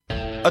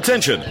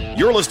Attention,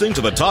 you're listening to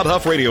the Todd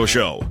Huff Radio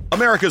Show,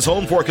 America's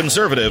home for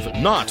conservative,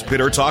 not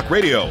bitter talk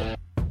radio.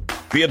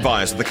 Be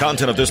advised that the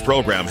content of this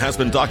program has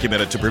been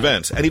documented to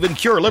prevent and even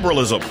cure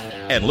liberalism,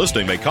 and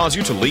listening may cause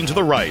you to lean to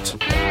the right.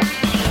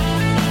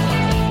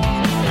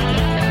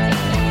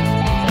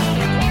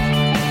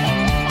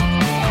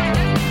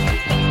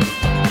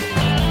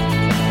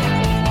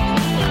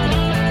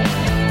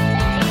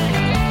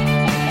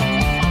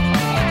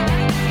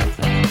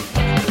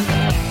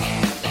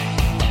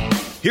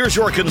 Here's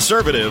your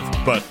conservative,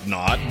 but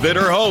not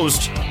bitter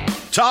host,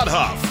 Todd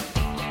Huff.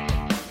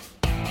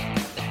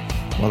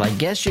 Well, I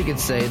guess you could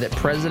say that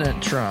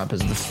President Trump is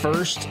the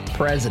first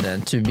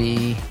president to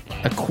be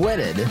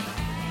acquitted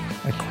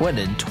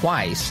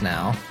twice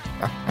now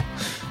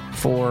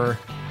for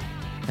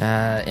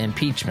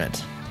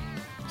impeachment.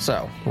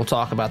 So we'll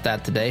talk about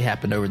that today.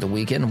 Happened over the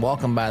weekend.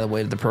 Welcome, by the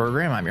way, to the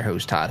program. I'm your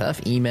host, Todd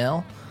Huff.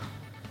 Email,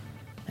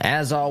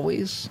 as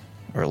always,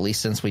 or at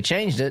least since we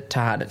changed it,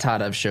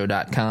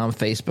 Todd@ToddHuffShow.com,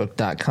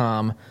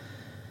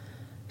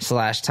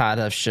 Facebook.com/Todd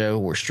Huff Show.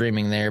 We're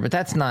streaming there, but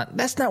that's not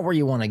where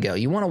you want to go.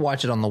 You want to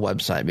watch it on the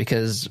website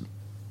because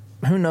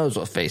who knows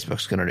what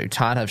Facebook's going to do.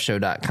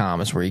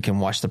 ToddHuffShow.com is where you can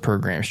watch the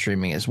program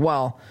streaming as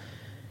well.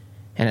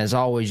 And as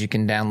always, you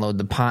can download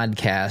the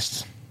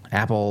podcast,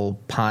 Apple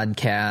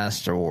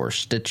Podcast or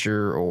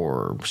Stitcher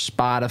or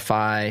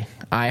Spotify,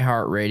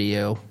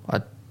 iHeartRadio,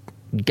 a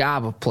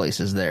gob of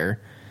places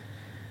there.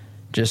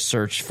 Just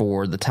search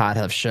for the Todd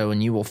Huff Show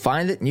and you will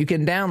find it and you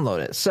can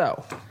download it.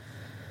 So,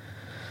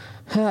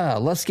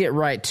 let's get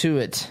right to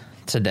it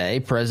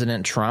today.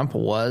 President Trump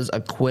was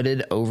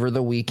acquitted over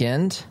the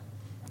weekend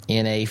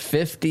in a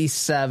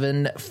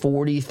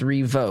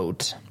 57-43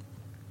 vote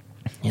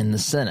in the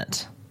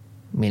Senate,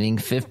 meaning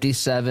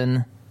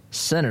 57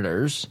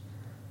 senators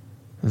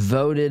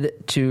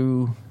voted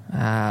to,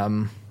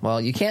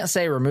 you can't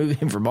say remove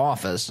him from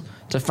office,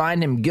 to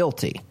find him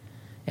guilty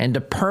and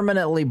to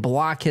permanently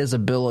block his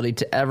ability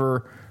to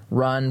ever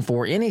run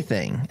for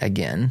anything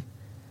again.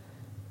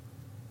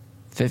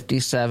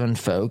 57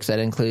 folks. That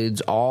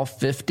includes all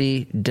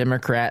 50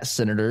 Democrat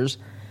senators,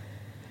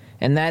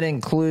 and that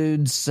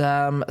includes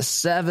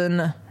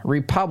 7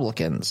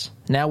 Republicans.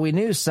 Now, we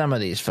knew some of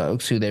these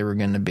folks, who they were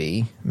going to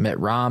be: Mitt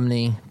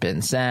Romney,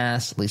 Ben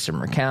Sasse, Lisa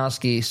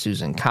Murkowski,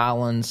 Susan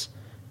Collins,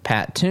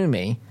 Pat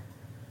Toomey.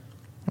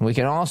 We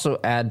can also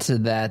add to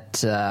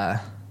that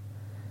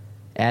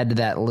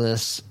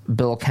list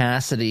Bill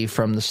Cassidy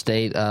from the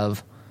state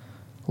of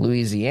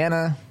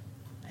Louisiana,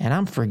 and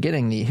I'm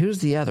forgetting who's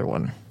the other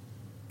one.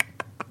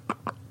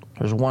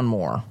 There's one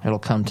more. It'll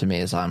come to me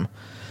as I'm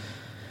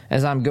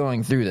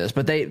going through this.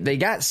 But they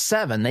got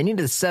 7. They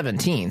needed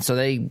 17. So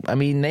they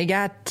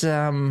got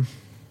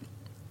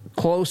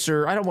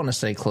closer. I don't want to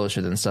say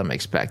closer than some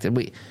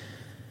expected.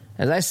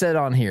 As I said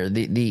on here,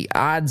 the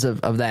odds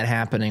of that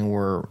happening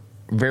were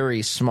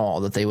very small,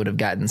 that they would have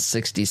gotten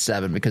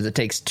 67, because it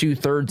takes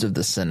 2/3 of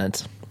the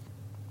Senate,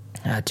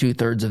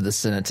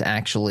 to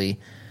actually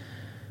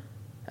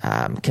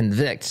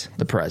convict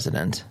the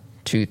president.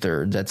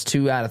 2/3. That's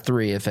 2 out of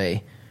 3 if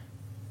a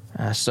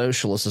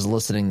socialist is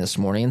listening this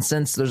morning. And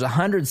since there's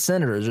 100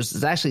 senators,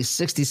 there's actually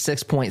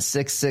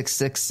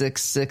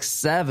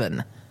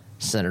 66.666667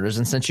 senators.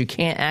 And since you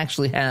can't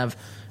actually have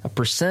a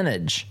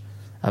percentage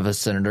of a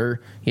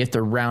senator, you have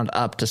to round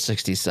up to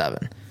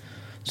 67.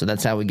 So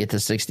that's how we get to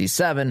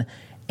 67.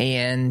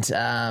 And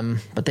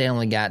but they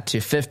only got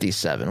to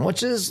 57,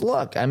 which is,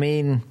 look, I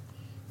mean,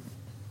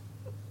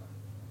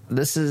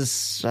 this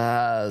is,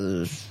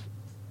 I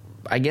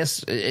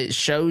guess it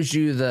shows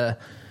you the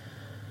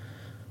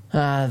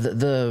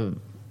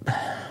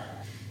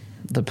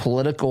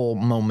political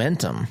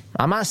momentum.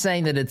 I'm not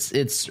saying that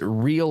it's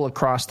real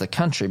across the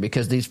country,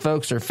 because these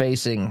folks are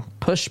facing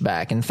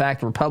pushback. In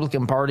fact,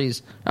 Republican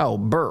parties,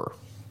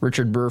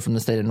 Richard Burr from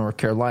the state of North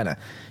Carolina.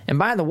 And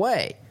by the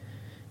way,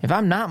 if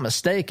I'm not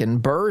mistaken,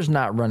 Burr's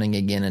not running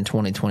again in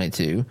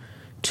 2022.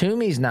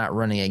 Toomey's not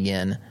running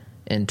again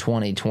in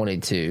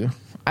 2022.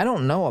 I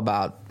don't know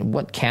about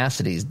what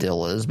Cassidy's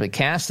deal is, but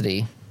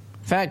Cassidy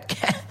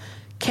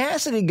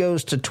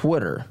goes to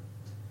Twitter.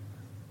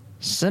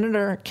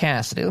 Senator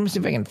Cassidy. Let me see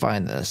if I can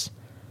find this.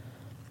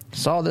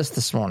 Saw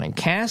this morning.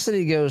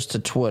 Cassidy goes to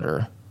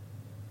Twitter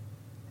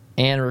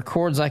and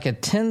records like a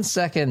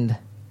 10-second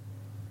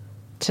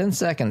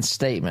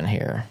statement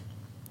here.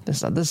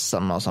 This is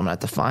something else I'm going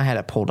to have to find. I had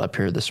it pulled up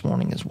here this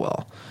morning as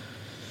well.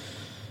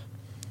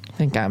 I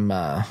think I'm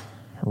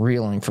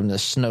reeling from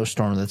this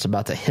snowstorm that's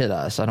about to hit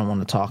us. I don't want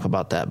to talk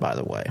about that, by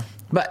the way.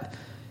 But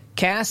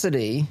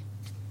Cassidy,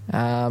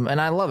 and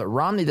I love it,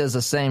 Romney does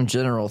the same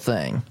general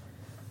thing.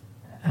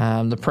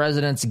 The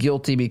president's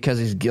guilty because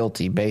he's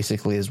guilty,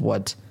 basically, is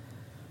what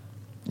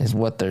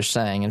they're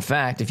saying. In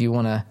fact, if you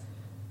want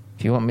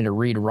me to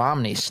read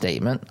Romney's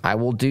statement, I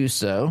will do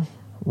so.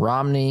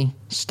 Romney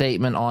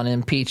statement on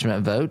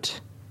impeachment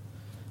vote.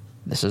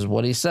 This is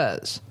what he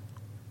says.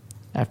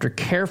 After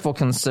careful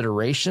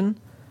consideration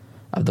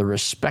of the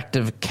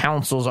respective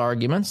counsel's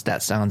arguments,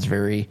 that sounds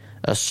very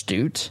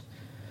astute,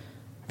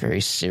 very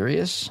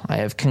serious. I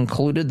have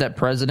concluded that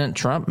President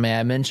Trump, may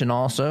I mention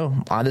also,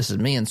 this is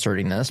me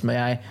inserting this, may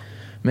I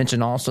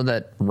mention also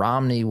that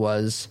Romney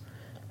was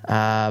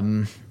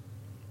the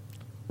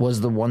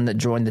one that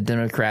joined the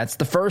Democrats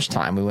the first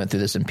time we went through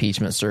this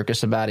impeachment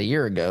circus about a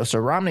year ago. So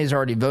Romney's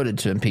already voted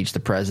to impeach the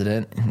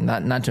president,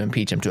 not to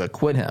impeach him, to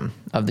acquit him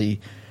of the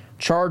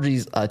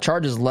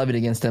charges levied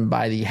against him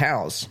by the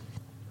House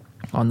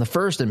on the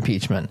first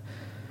impeachment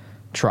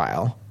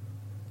trial.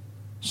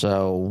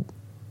 So,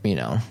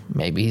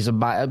 maybe he's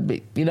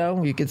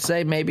you could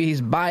say maybe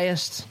he's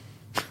biased.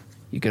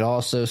 You could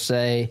also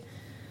say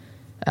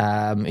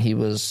he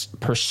was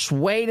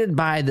persuaded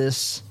by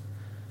this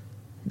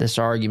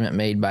argument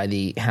made by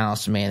the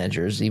House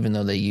managers, even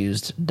though they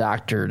used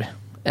doctored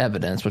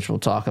evidence, which we'll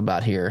talk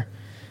about here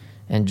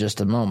in just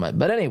a moment.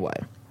 But anyway,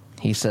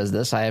 he says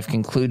this: I have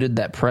concluded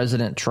that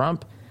President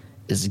Trump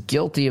is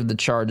guilty of the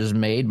charges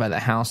made by the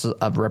House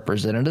of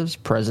Representatives.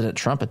 President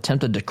Trump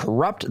attempted to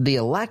corrupt the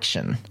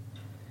election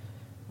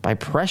by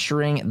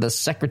pressuring the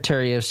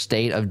Secretary of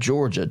State of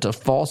Georgia to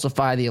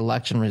falsify the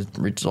election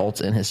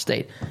results in his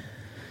state.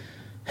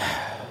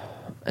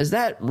 Is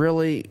that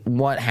really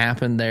what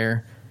happened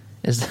there?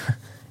 Is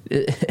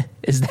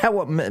that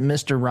what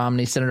Mr.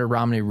 Romney, Senator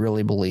Romney,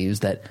 really believes,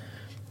 that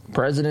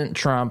President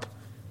Trump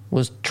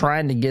was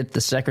trying to get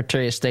the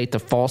Secretary of State to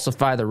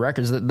falsify the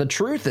records? The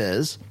truth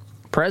is,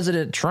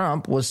 President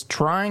Trump was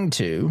trying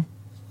to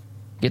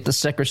get the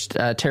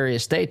Secretary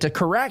of State to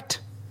correct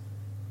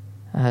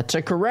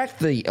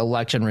the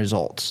election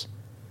results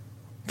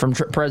from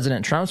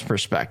President Trump's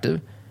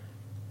perspective,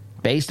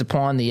 based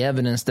upon the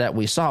evidence that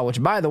we saw,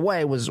 which, by the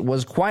way,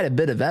 was quite a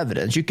bit of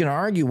evidence. You can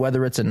argue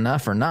whether it's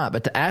enough or not,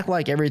 but to act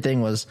like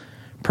everything was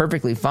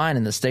perfectly fine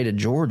in the state of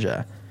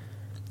Georgia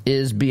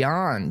is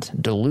beyond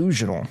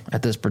delusional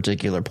at this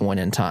particular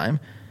point in time.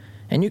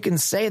 And you can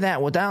say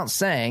that without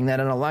saying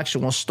that an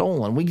election was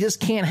stolen. We just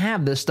can't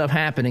have this stuff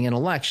happening in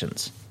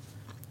elections.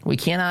 We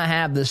cannot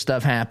have this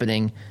stuff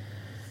happening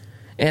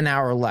in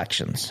our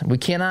elections. We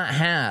cannot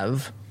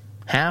have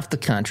half the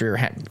country, or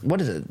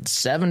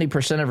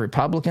 70% of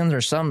Republicans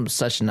or some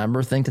such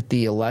number, think that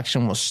the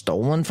election was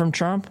stolen from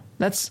Trump.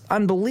 That's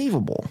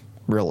unbelievable,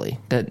 really,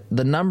 that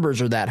the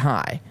numbers are that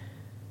high.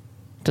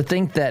 To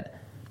think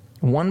that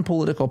one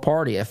political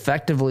party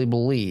effectively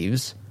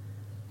believes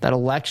that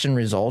election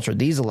results, or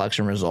these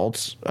election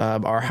results,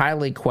 are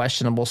highly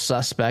questionable,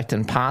 suspect,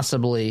 and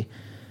possibly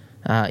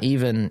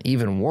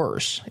even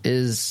worse,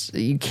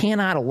 you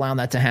cannot allow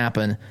that to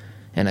happen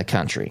in a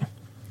country.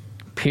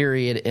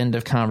 Period. End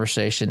of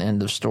conversation.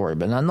 End of story.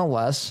 But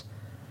nonetheless,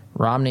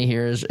 Romney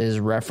here is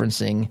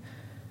referencing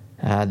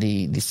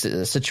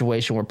the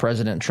situation where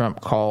President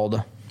Trump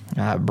called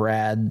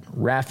Brad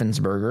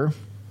Raffensperger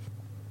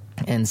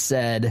and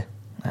said,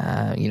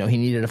 he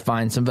needed to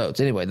find some votes.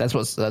 Anyway, that's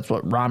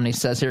what Romney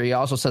says here. He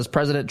also says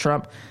President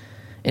Trump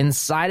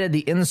incited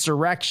the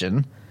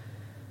insurrection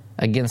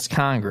against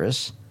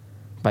Congress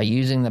by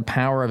using the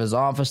power of his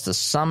office to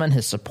summon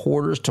his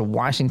supporters to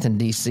Washington,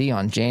 D.C.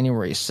 on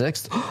January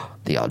 6th.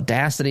 The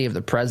audacity of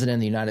the President of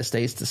the United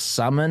States to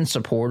summon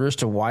supporters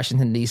to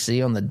Washington,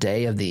 D.C. on the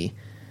day the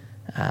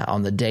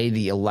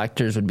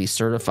electors would be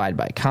certified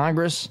by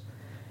Congress,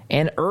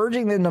 and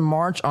urging them to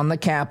march on the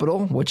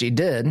Capitol, which he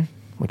did,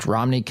 which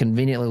Romney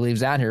conveniently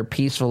leaves out here,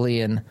 peacefully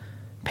and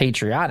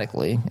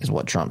patriotically, is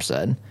what Trump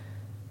said.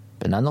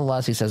 But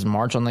nonetheless, he says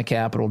march on the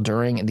Capitol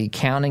during the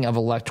counting of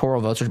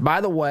electoral votes, which,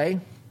 by the way,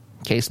 in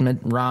case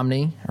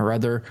Romney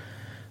or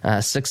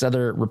 6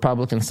 other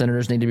Republican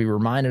senators need to be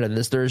reminded of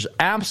this, there's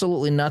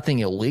absolutely nothing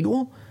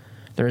illegal.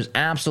 There's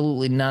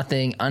absolutely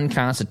nothing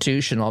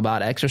unconstitutional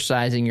about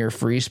exercising your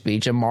free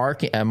speech and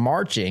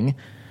marching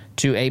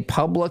to a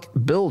public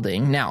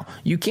building. Now,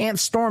 you can't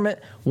storm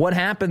it. What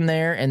happened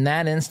there in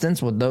that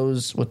instance with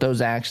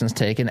those actions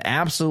taken,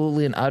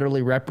 absolutely and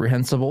utterly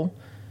reprehensible.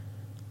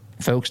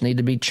 Folks need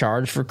to be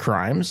charged for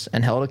crimes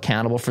and held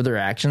accountable for their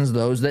actions,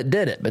 those that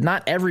did it. But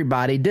not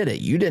everybody did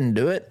it. You didn't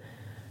do it.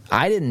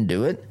 I didn't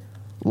do it.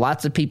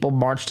 Lots of people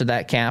marched to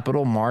that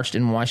Capitol, marched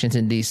in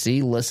Washington,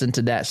 D.C., listened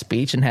to that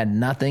speech, and had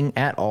nothing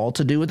at all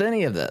to do with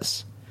any of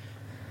this.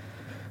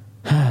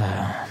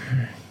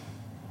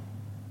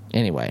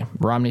 Anyway,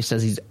 Romney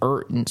says he's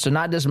so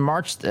not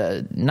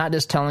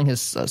just telling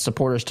his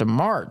supporters to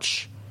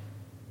march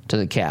to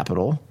the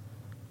Capitol.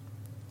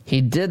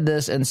 He did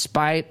this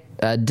despite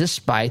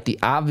the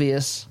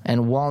obvious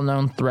and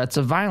well-known threats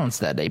of violence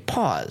that day.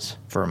 Pause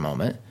for a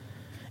moment.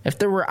 If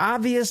there were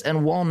obvious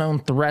and well-known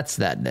threats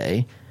that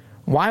day,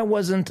 why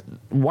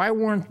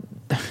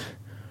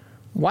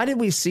did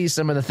we see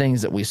some of the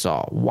things that we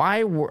saw?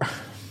 I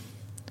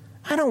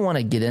don't want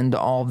to get into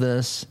all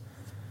this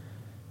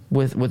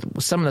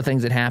with some of the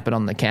things that happened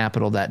on the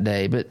Capitol that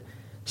day, but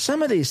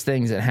some of these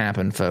things that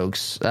happened,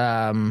 folks,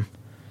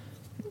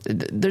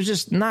 there's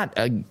just not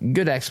a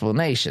good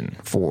explanation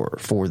for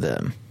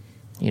them.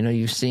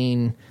 You've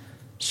seen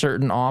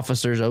certain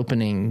officers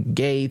opening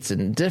gates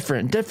and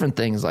different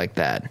things like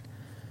that.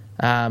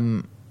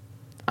 I'm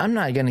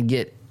not going to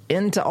get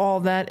into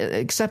all that,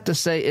 except to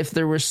say if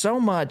there was so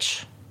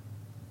much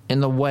in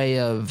the way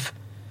of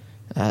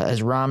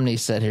as Romney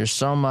said here,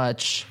 so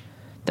much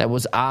that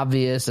was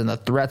obvious and the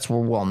threats were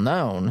well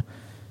known.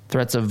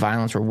 Threats of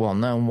violence were well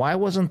known. Why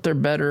wasn't there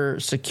better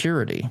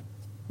security?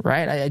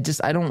 Right?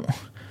 I don't.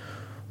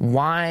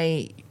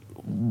 Why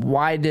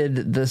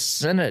did the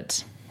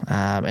Senate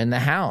and the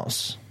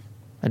House?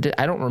 I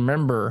don't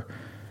remember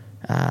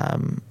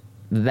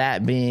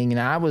that being. And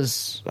I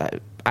was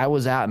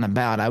out and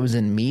about. I was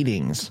in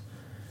meetings.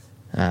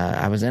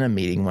 I was in a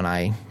meeting when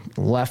I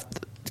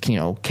left.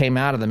 Came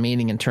out of the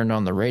meeting and turned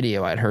on the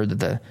radio. I'd heard that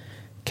the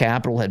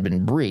Capitol had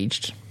been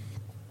breached.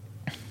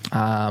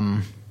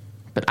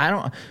 But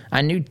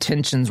I knew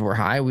tensions were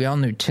high. We all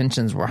knew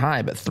tensions were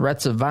high, but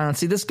threats of violence.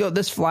 See,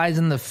 this flies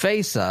in the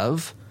face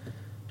of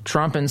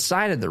Trump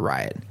incited the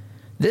riot.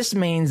 This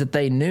means that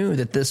they knew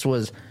that this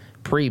was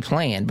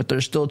pre-planned, but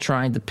they're still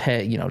trying to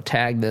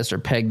tag this or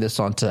peg this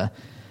onto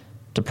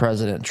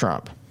President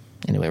Trump.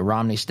 Anyway,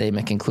 Romney's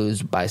statement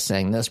concludes by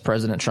saying this: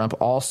 President Trump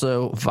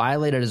also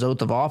violated his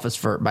oath of office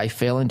by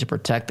failing to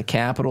protect the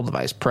Capitol, the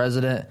vice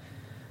president,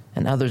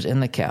 and others in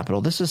the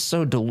Capitol. This is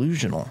so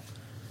delusional.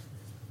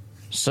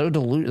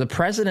 The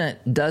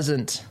president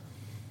doesn't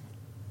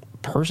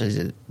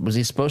personally. Was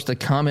he supposed to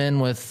come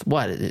in with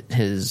what?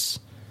 He's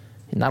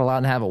not allowed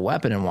to have a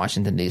weapon in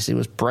Washington, D.C.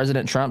 Was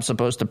President Trump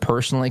supposed to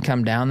personally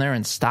come down there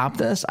and stop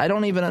this? I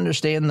don't even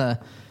understand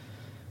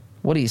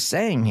what he's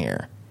saying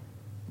here.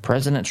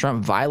 President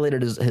Trump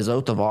violated his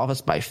oath of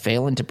office by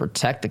failing to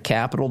protect the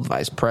Capitol, the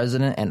vice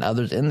president, and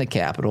others in the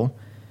Capitol.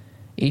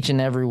 Each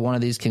and every one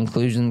of these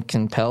conclusions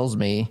compels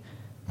me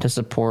to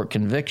support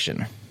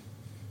conviction.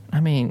 I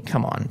mean,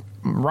 come on.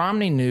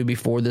 Romney knew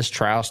before this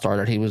trial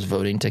started he was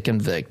voting to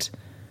convict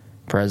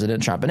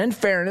President Trump. And in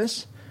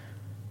fairness,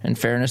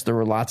 there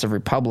were lots of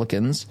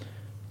Republicans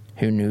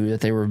who knew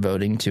that they were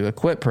voting to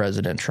acquit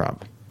President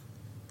Trump.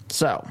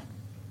 So,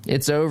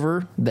 it's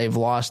over. They've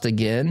lost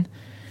again.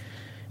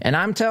 And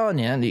I'm telling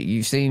you,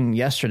 you've seen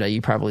yesterday,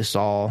 you probably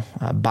saw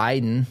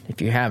Biden. If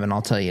you haven't,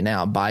 I'll tell you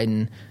now.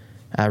 Biden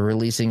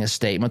releasing a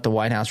statement, the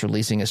White House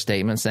releasing a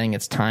statement saying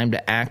it's time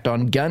to act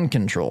on gun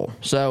control.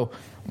 So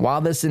while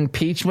this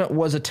impeachment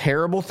was a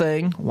terrible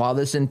thing, while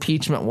this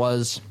impeachment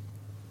was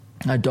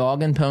a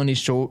dog and pony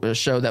show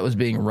that was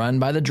being run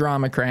by the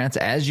Dramocrats,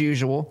 as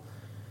usual,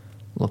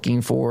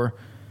 looking for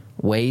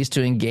ways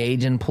to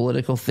engage in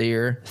political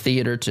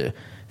theater to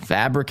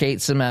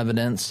fabricate some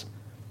evidence,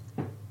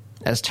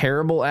 as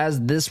terrible as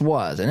this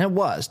was, and it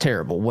was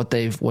terrible what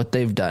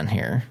they've done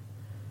here.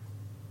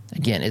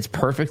 Again, it's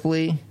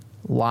perfectly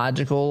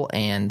logical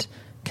and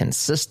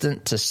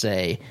consistent to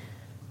say,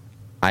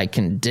 I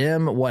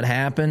condemn what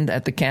happened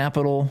at the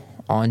Capitol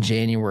on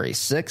January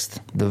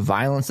 6th, the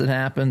violence that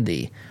happened,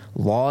 the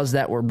laws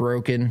that were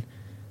broken.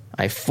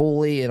 I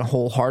fully and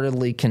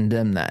wholeheartedly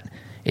condemn that.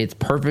 It's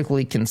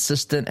perfectly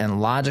consistent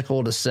and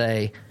logical to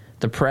say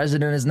the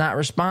president is not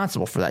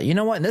responsible for that. You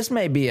know what? This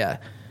may be a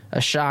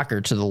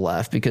shocker to the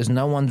left because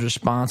no one's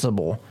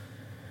responsible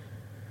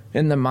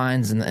in the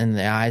minds and in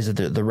the eyes of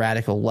the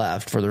radical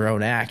left for their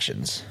own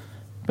actions.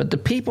 But the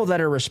people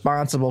that are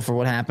responsible for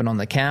what happened on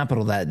the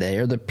Capitol that day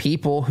are the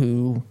people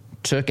who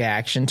took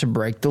action to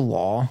break the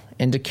law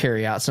and to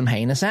carry out some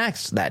heinous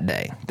acts that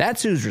day.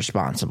 That's who's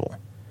responsible.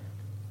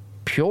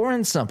 Pure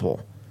and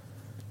simple.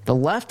 The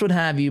left would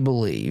have you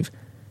believe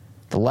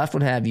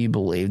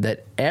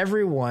that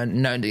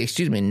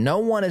no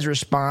one is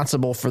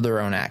responsible for their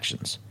own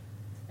actions.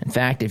 In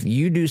fact, if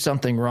you do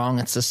something wrong,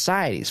 it's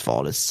society's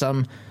fault. It's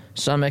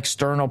some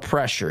external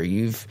pressure.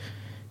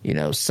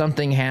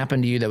 Something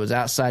happened to you that was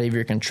outside of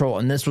your control.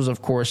 And this was,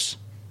 of course,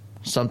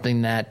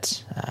 something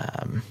that,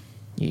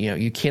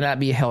 you cannot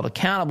be held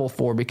accountable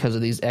for because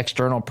of these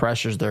external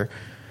pressures. They're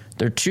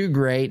too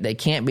great. They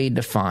can't be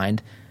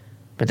defined,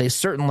 but they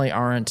certainly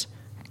aren't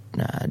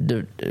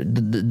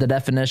the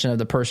definition of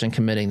the person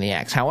committing the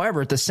acts.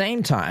 However, at the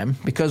same time,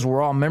 because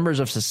we're all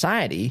members of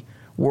society,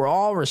 we're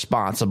all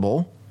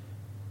responsible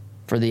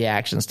for the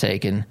actions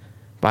taken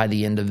by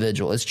the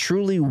individual. It's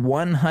truly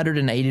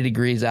 180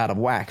 degrees out of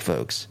whack,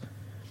 folks.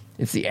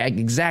 It's the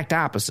exact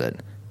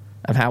opposite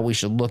of how we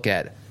should look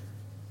at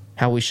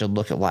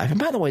life. And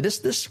by the way,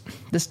 this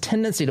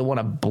tendency to want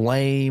to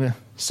blame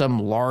some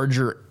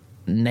larger,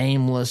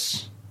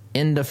 nameless,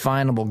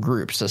 indefinable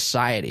group,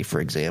 society, for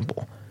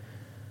example.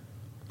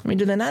 I mean,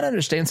 do they not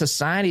understand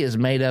society is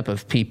made up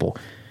of people?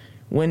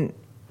 When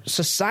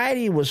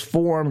society was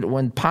formed,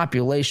 when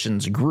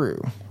populations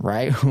grew,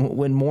 right?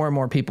 When more and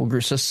more people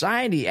grew,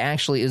 society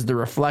actually is the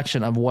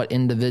reflection of what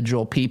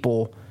individual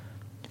people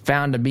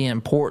found to be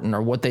important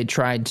or what they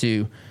tried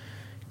to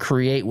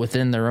create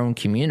within their own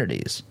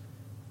communities.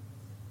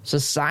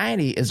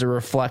 Society is a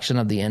reflection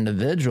of the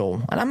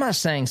individual. And I'm not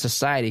saying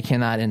society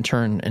cannot in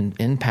turn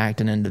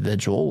impact an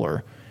individual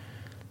or,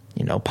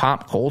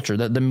 pop culture.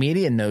 The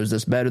media knows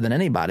this better than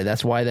anybody.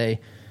 That's why they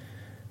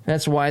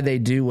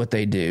do what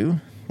they do.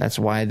 That's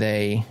why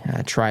they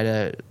try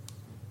to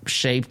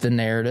shape the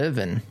narrative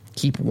and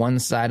keep one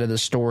side of the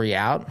story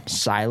out,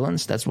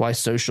 silenced. That's why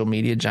social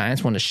media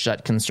giants want to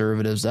shut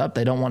conservatives up.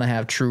 They don't want to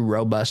have true,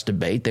 robust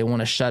debate. They want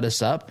to shut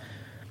us up,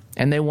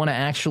 and they want to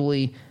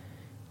actually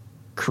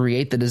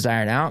create the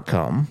desired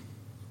outcome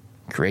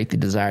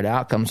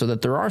so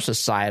that there are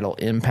societal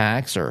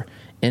impacts or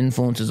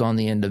influences on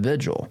the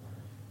individual.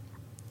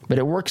 But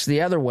it works the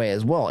other way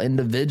as well.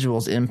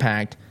 Individuals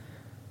impact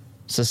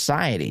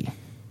society.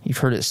 You've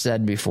heard it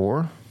said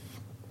before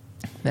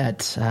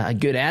that a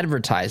good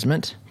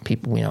advertisement,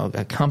 people,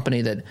 a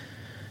company that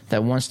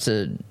wants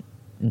to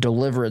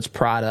deliver its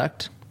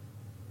product,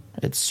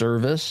 its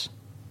service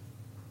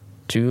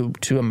to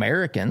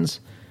Americans,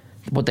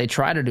 what they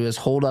try to do is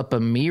hold up a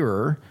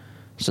mirror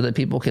so that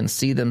people can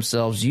see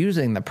themselves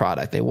using the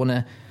product. They want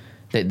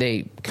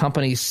to.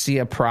 Companies see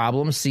a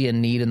problem, see a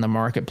need in the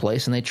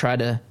marketplace, and they try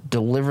to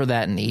deliver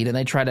that need, and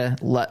they try to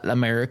let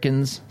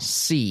Americans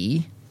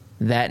see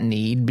that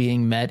need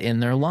being met in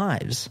their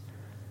lives.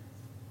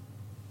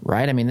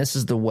 Right? I mean, this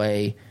is the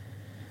way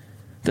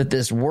that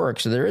this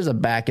works. So there is a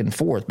back and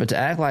forth, but to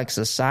act like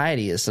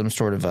society is some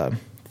sort of a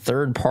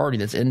third party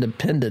that's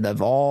independent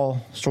of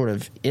all sort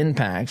of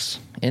impacts,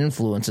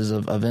 influences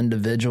of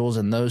individuals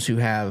and those who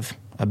have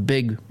a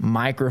big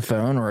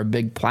microphone or a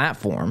big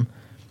platform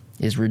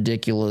is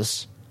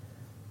ridiculous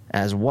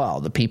as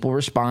well. The people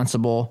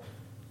responsible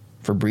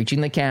for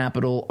breaching the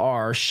Capitol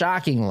are,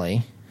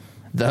 shockingly,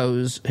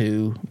 those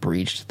who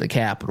breached the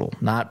Capitol,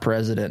 not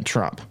President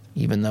Trump,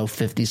 even though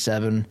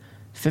 57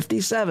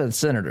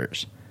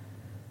 senators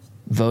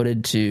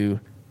voted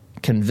to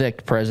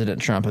convict President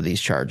Trump of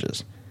these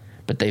charges.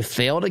 But they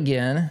failed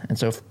again, and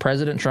so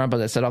President Trump,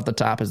 as I said off the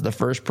top, is the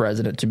first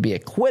president to be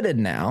acquitted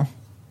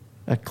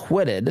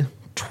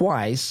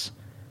twice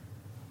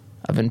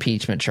of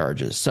impeachment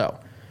charges. So,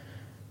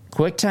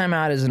 quick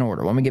timeout is in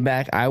order. When we get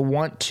back, I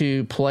want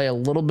to play a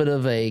little bit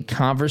of a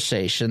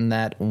conversation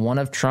that one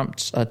of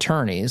Trump's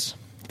attorneys,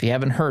 if you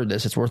haven't heard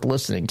this, it's worth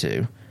listening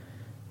to,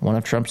 one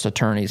of Trump's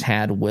attorneys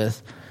had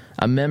with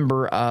a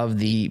member of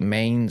the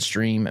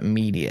mainstream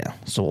media.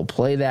 So we'll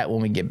play that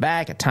when we get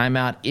back. A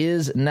timeout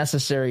is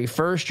necessary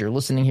first. You're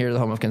listening here to the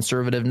home of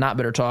conservative, not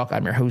bitter talk.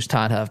 I'm your host,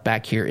 Todd Huff,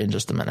 back here in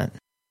just a minute.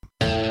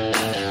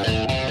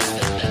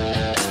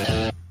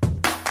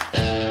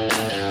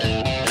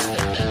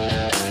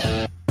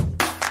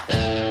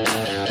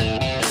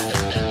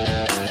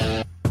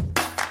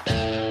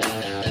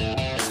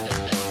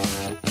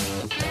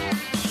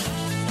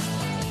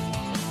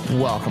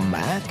 Welcome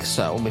back.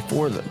 So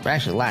before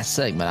last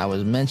segment, I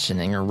was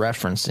mentioning or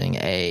referencing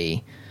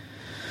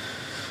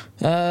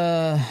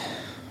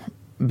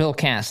Bill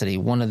Cassidy,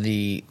 one of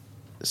the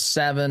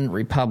 7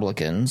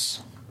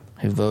 Republicans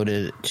who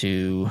voted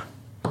to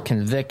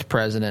convict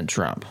President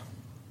Trump.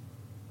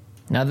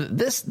 Now,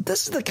 this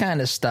is the kind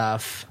of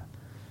stuff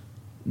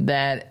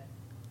that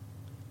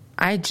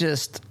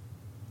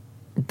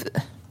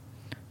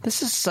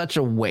this is such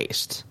a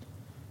waste.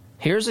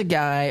 Here's a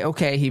guy,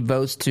 okay, he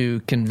votes to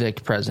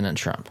convict President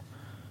Trump.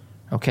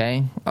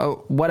 Okay?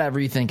 Oh, whatever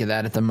you think of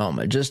that at the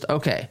moment. Just,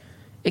 okay,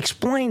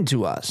 explain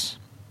to us.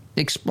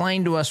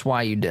 Explain to us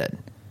why you did.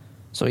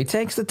 So he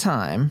takes the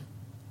time.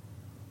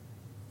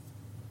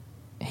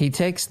 He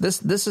takes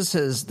this is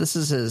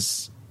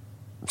his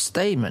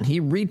statement. He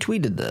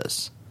retweeted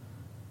this.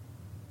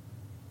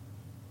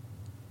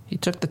 He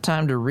took the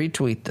time to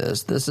retweet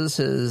this. This is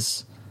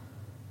his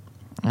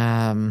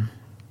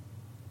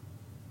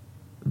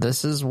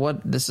This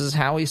is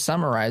how he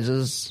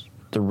summarizes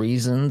the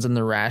reasons and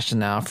the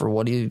rationale for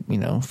what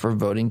for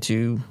voting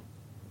to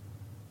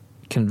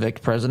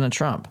convict President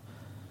Trump.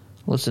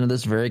 Listen to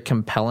this very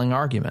compelling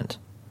argument.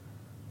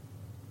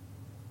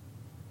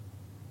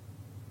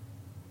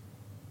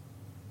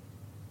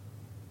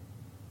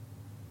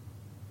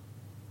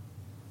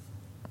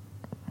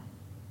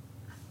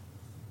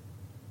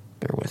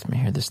 Bear with me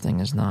here. This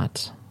thing is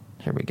not.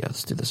 Here we go.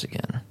 Let's do this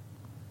again.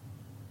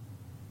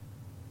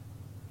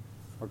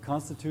 Our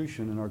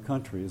Constitution and our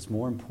country is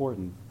more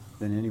important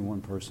than any one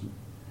person.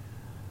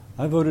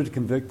 I voted to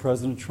convict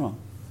President Trump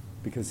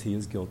because he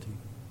is guilty.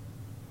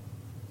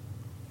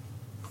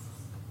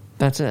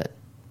 That's it.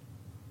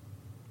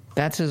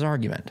 That's his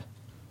argument.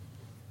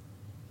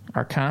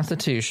 Our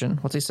Constitution,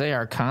 what's he say?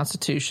 Our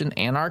Constitution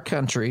and our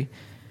country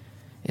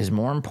is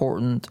more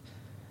important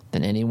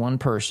than any one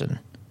person.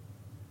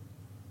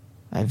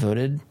 I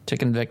voted to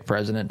convict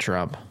President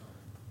Trump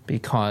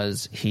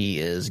because he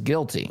is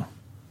guilty.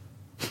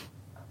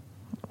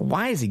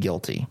 Why is he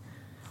guilty?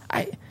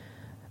 I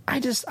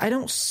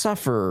don't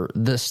suffer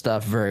this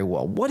stuff very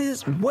well. What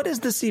does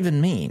this even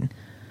mean?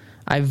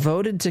 I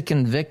voted to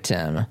convict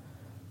him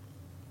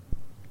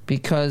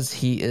because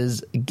he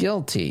is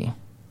guilty.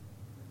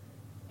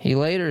 He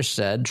later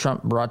said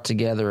Trump brought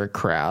together a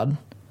crowd,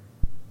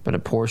 but a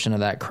portion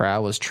of that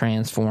crowd was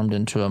transformed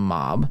into a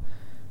mob.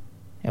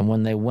 And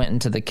when they went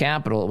into the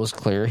Capitol, it was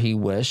clear he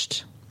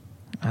wished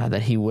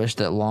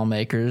that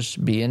lawmakers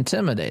be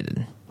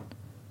intimidated.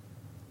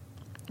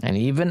 And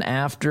even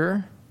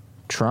after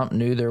Trump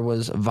knew there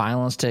was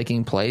violence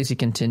taking place, he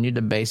continued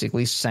to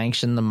basically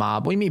sanction the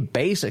mob. What do you mean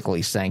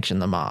basically sanction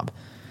the mob?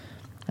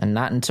 And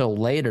not until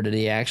later did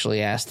he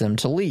actually ask them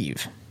to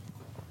leave.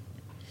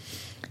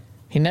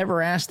 He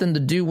never asked them to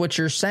do what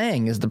you're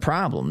saying is the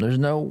problem. There's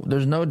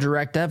no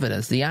direct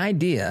evidence. The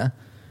idea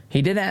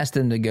He did ask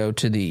them to go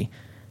to the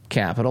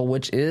Capitol,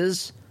 which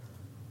is,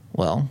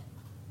 well,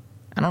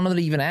 I don't know that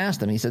he even asked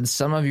them. He said,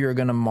 some of you are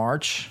going to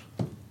march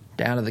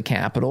down to the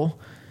Capitol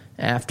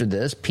after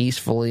this,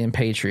 peacefully and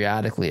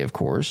patriotically, of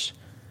course,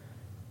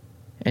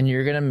 and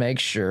you're going to make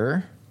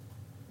sure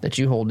that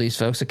you hold these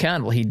folks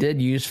accountable. He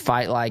did use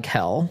fight like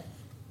hell,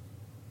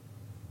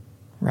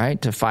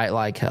 right, to fight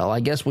like hell. I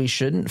guess we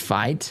shouldn't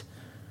fight.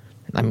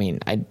 I mean,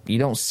 you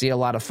don't see a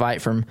lot of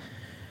fight from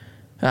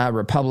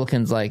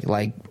Republicans like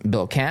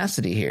Bill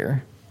Cassidy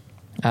here.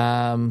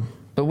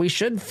 But we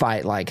should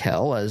fight like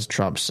hell, as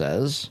Trump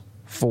says,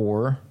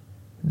 for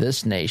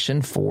this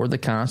nation, for the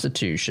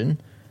Constitution.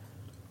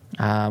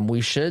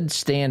 We should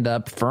stand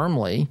up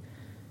firmly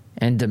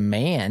and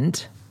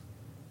demand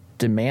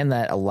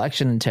that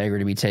election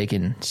integrity be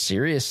taken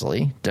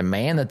seriously,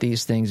 demand that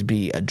these things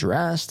be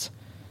addressed.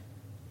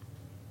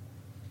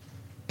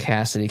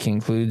 Cassidy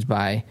concludes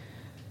by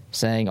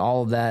saying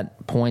all of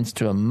that points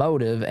to a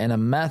motive and a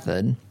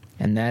method,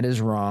 and that is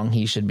wrong.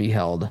 He should be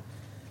held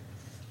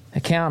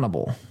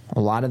accountable. A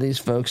lot of these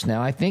folks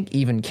now, I think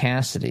even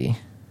Cassidy,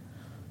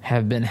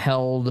 have been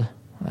held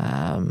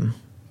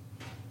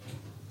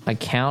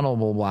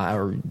accountable by,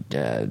 or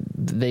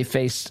they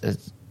face,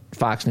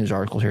 Fox News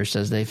article here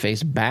says they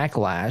face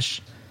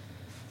backlash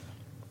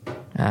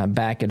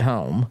back at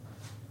home.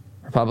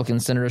 Republican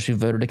senators who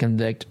voted to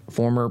convict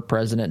former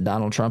President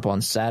Donald Trump on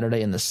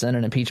Saturday in the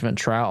Senate impeachment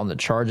trial on the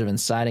charge of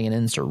inciting an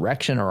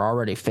insurrection are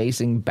already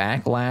facing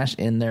backlash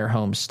in their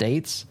home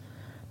states.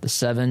 The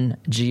 7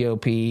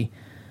 GOP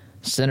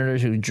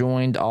senators who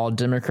joined all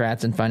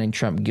Democrats in finding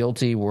Trump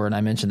guilty were, and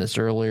I mentioned this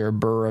earlier,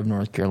 Burr of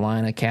North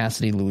Carolina,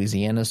 Cassidy,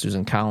 Louisiana,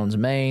 Susan Collins,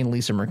 Maine,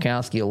 Lisa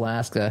Murkowski,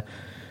 Alaska,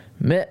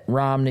 Mitt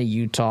Romney,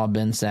 Utah,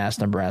 Ben Sasse,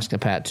 Nebraska,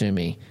 Pat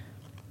Toomey,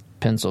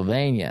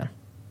 Pennsylvania.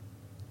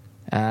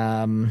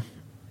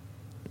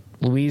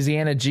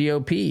 Louisiana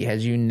GOP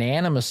has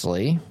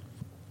unanimously,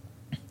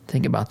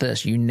 think about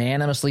this,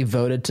 unanimously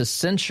voted to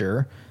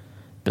censure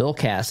Bill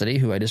Cassidy,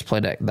 who I just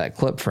played that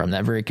clip from,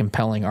 that very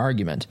compelling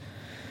argument,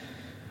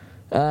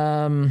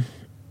 as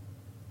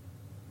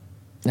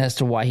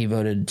to why he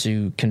voted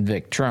to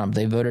convict Trump.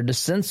 They voted to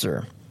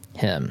censor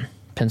him.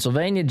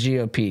 Pennsylvania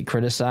GOP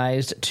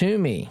criticized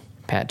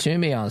Pat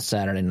Toomey on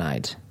Saturday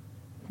night.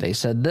 They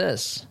said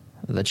this.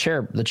 The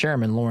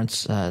chairman,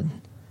 Lawrence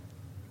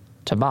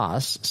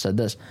Tabas, said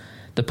this.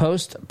 The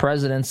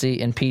post-presidency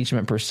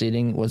impeachment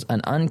proceeding was an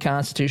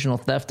unconstitutional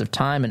theft of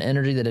time and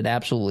energy that did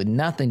absolutely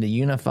nothing to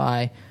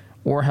unify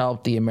or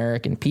help the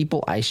American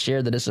people. I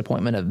share the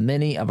disappointment of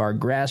many of our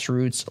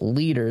grassroots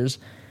leaders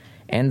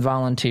and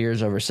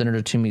volunteers over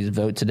Senator Toomey's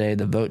vote today.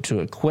 The vote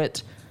to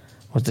acquit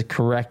was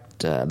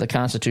the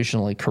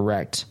constitutionally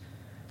correct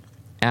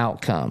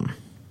outcome.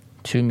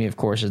 Toomey, of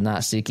course, is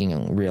not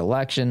seeking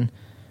re-election.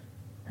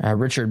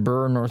 Richard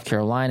Burr, North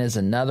Carolina, is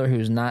another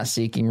who's not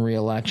seeking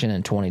re-election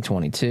in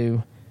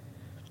 2022.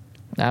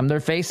 They're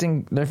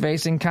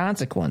facing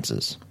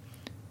consequences.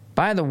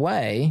 By the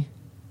way,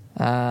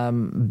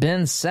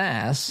 Ben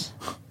Sasse,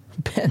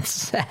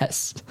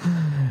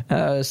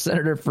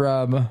 senator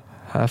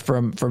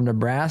from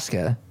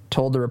Nebraska,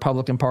 told the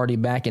Republican Party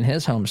back in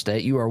his home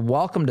state, "You are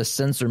welcome to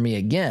censor me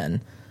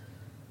again,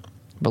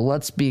 but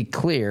let's be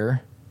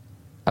clear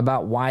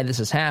about why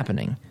this is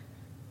happening.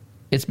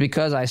 It's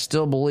because I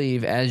still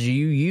believe, as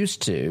you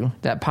used to,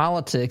 that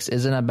politics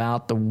isn't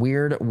about the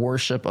weird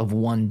worship of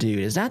one dude."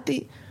 Is that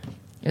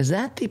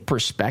the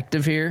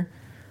perspective here?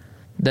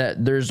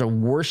 That there's a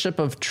worship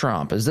of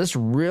Trump? Is this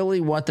really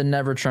what the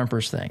Never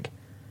Trumpers think?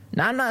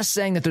 Now, I'm not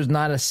saying that there's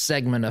not a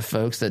segment of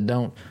folks that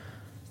don't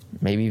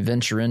maybe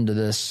venture into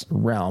this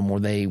realm where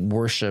they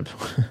worship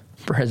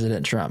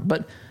President Trump,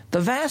 but the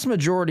vast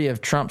majority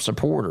of Trump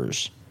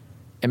supporters,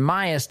 in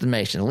my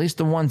estimation, at least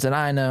the ones that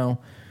I know,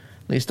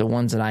 at least the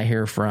ones that I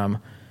hear from,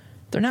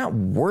 they're not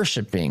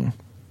worshiping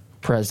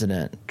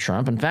President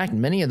Trump. In fact,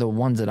 many of the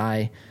ones that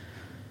I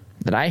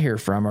hear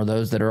from are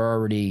those that are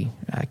already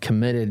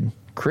committed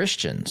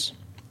Christians,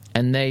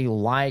 and they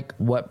like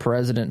what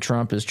President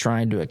Trump is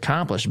trying to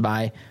accomplish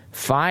by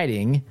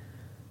fighting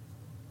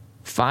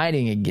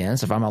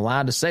against, if I'm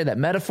allowed to say that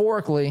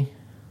metaphorically,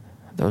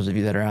 those of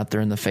you that are out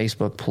there in the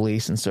Facebook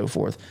police and so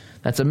forth,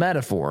 that's a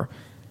metaphor.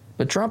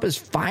 But Trump is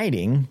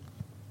fighting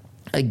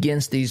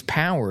against these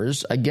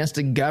powers, against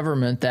a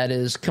government that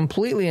is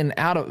completely and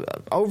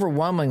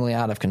overwhelmingly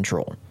out of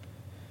control.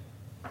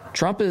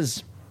 Trump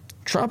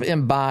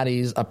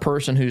embodies a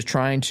person who's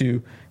trying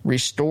to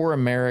restore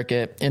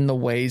America in the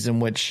ways in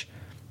which,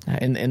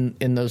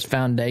 in those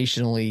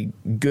foundationally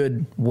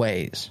good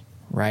ways,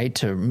 right?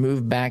 To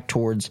move back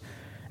towards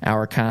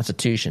our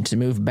Constitution, to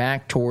move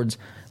back towards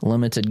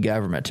limited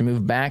government, to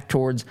move back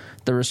towards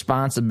the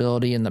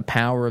responsibility and the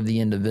power of the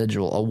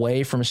individual,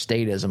 away from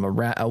statism,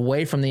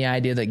 away from the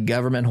idea that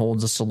government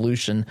holds a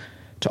solution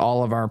to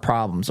all of our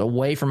problems,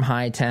 away from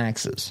high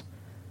taxes,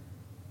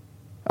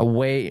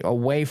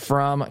 away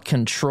from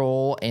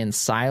control and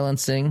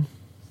silencing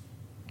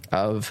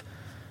of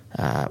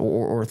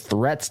or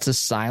threats to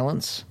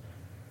silence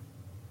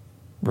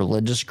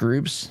religious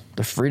groups.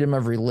 The freedom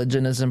of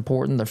religion is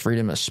important. The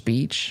freedom of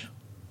speech. I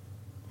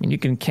mean, you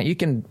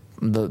can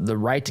the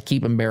right to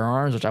keep and bear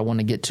arms, which I want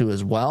to get to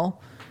as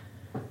well.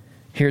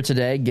 Here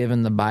today,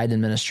 given the Biden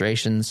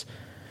administration's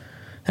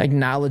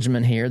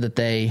acknowledgement here that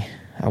they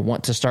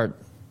want to start,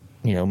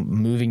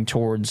 moving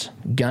towards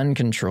gun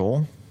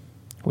control,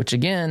 which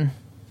again,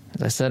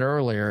 as I said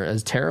earlier,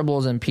 as terrible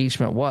as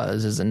impeachment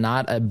was, was it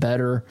not a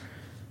better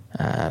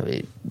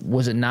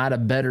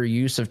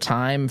use of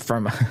time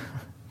from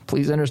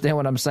please understand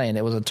what I'm saying.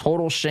 It was a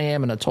total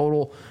sham and a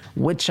total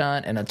witch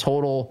hunt and a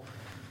total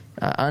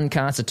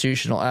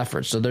unconstitutional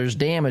effort. So there's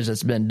damage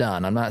that's been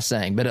done, I'm not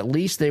saying, but at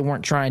least they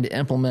weren't trying to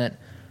implement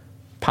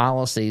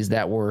policies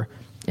that were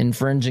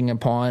infringing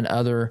upon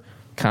other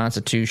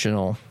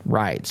constitutional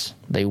rights.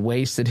 They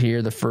wasted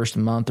here the first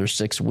month or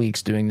 6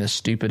 weeks doing this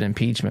stupid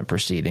impeachment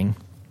proceeding,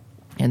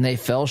 and they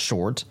fell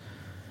short.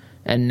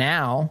 And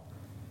now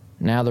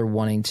they're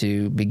wanting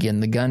to begin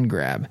the gun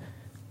grab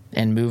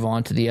and move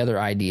on to the other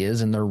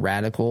ideas in their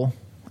radical,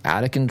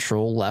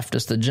 out-of-control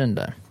leftist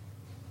agenda.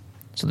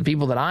 So the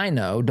people that I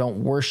know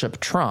don't worship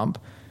Trump.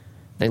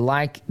 They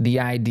like the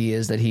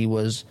ideas that he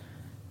was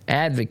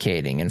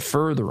advocating and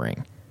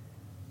furthering.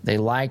 They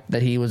like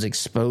that he was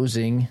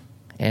exposing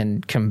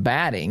and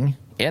combating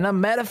in a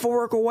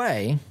metaphorical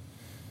way,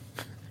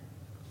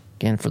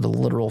 again, for the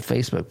literal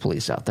Facebook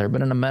police out there,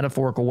 but in a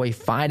metaphorical way,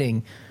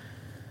 fighting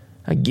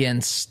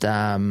against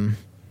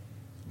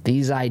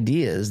these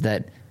ideas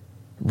that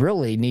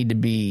really need to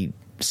be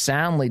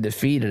soundly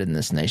defeated in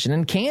this nation,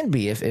 and can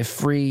be if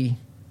free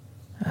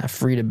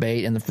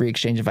debate and the free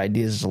exchange of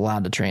ideas is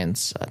allowed to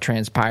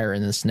transpire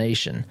in this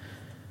nation.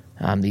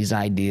 These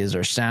ideas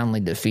are soundly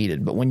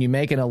defeated. But when you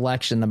make an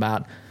election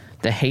about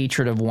the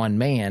hatred of one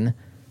man,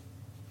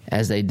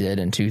 as they did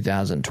in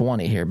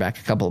 2020 here back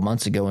a couple of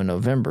months ago in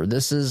November,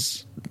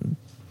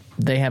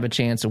 they have a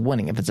chance of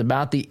winning. If it's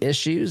about the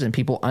issues and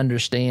people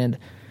understand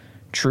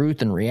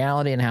truth and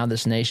reality and how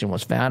this nation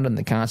was founded, and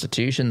the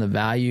Constitution, the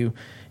value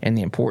and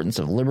the importance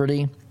of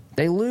liberty,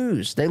 they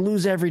lose. They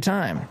lose every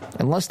time,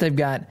 unless they've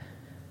got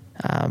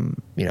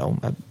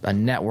a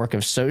network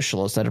of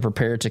socialists that are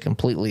prepared to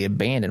completely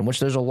abandon, which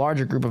there's a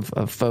larger group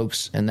of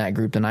folks in that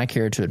group than I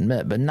care to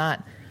admit, but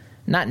not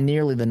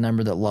nearly the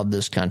number that love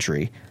this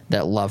country,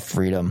 that love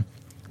freedom,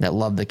 that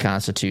love the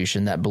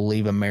Constitution, that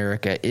believe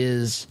America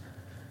is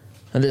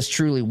this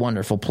truly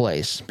wonderful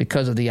place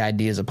because of the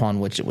ideas upon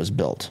which it was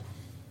built.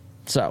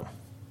 So,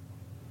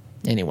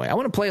 anyway, I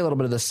want to play a little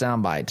bit of this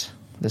soundbite,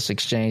 this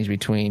exchange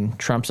between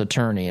Trump's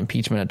attorney,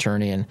 impeachment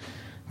attorney, and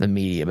the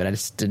media, but I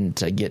just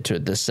didn't get to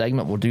it this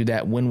segment. We'll do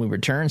that when we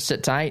return.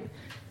 Sit tight.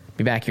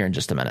 Be back here in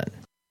just a minute.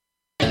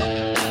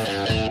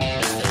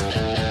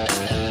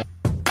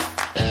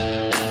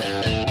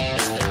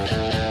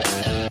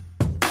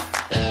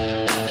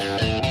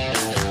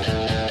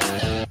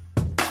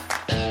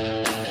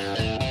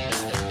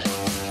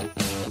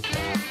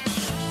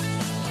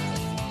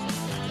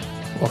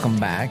 Welcome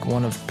back.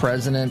 One of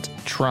President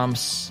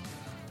Trump's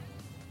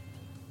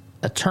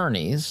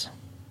attorneys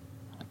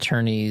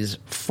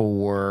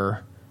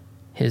for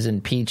his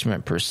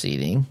impeachment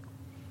proceeding,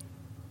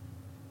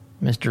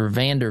 Mr.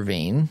 Van der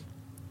Veen,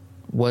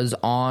 was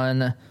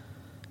on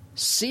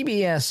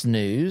CBS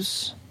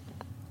News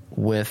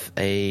with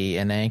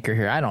an anchor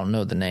here. I don't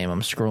know the name.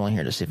 I'm scrolling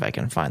here to see if I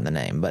can find the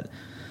name. But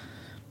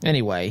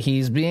anyway,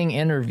 he's being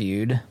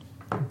interviewed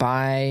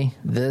by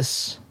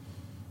this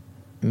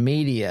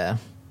media,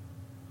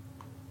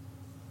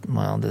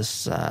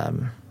 this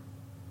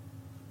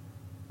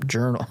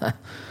journal.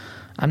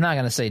 I'm not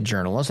going to say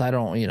journalist. I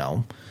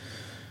don't,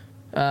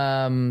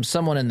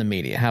 someone in the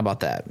media. How about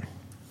that?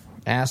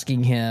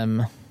 Asking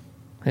him,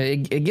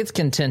 it gets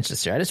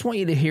contentious here. I just want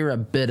you to hear a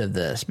bit of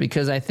this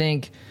because I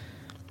think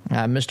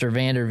Mr.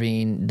 Van der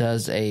Veen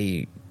does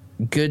a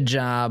good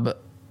job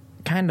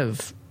kind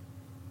of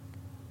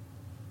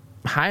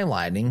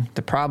highlighting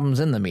the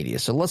problems in the media.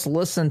 So let's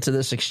listen to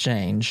this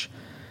exchange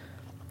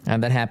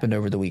that happened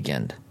over the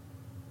weekend.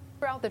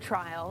 Throughout the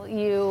trial,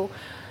 you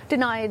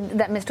denied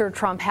that Mr.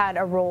 Trump had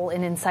a role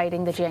in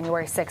inciting the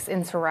January 6th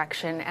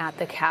insurrection at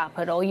the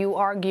Capitol. You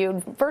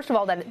argued, first of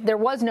all, that there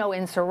was no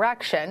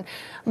insurrection,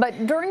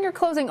 but during your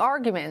closing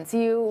arguments,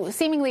 you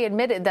seemingly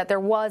admitted that there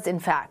was, in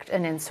fact,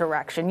 an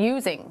insurrection,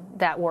 using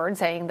that word,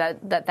 saying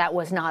that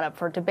was not up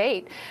for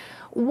debate.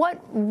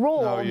 What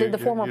role did the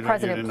former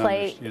president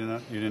play? You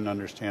didn't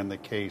understand the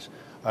case.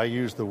 I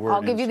used the word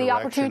I'll give you the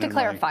opportunity to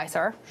clarify,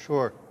 sir.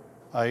 Sure.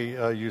 I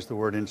used the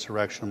word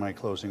insurrection in my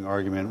closing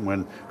argument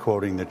when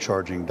quoting the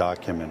charging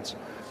documents.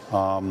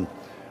 What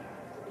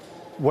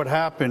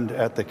happened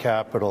at the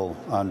Capitol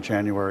on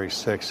January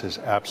 6th is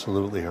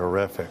absolutely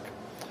horrific.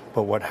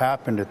 But what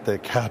happened at the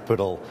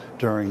Capitol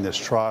during this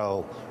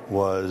trial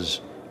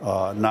was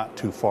not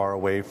too far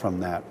away from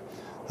that.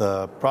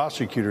 The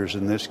prosecutors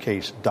in this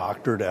case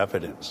doctored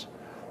evidence.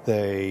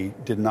 They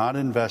did not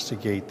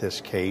investigate this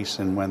case,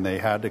 and when they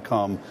had to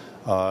come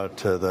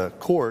to the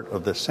court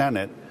of the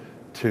Senate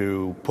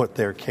to put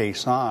their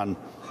case on,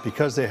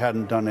 because they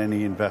hadn't done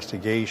any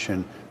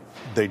investigation,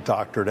 they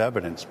doctored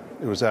evidence.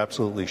 It was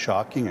absolutely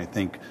shocking. I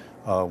think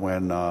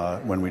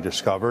when we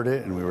discovered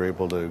it and we were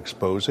able to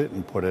expose it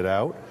and put it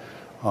out,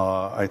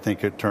 I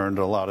think it turned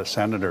a lot of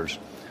senators.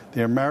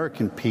 The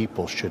American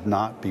people should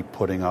not be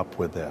putting up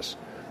with this.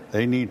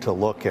 They need to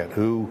look at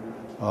who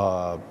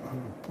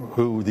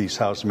these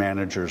House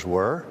managers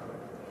were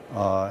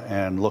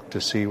and look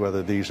to see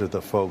whether these are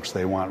the folks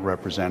they want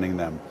representing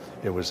them.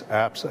 It was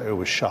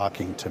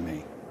shocking to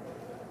me.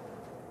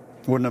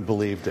 Wouldn't have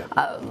believed it.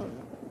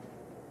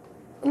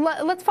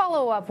 Let's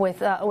follow up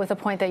with a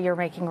point that you're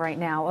making right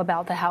now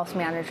about the House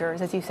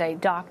managers, as you say,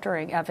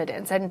 doctoring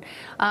evidence,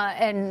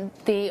 and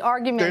the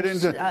argument.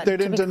 They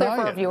didn't deny it.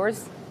 For our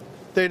viewers,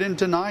 they didn't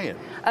deny it.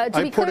 I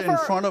put it in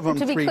front of them 3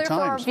 times. To be clear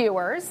for our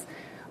viewers,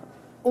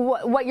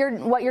 what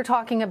you're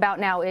talking about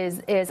now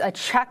is a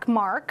check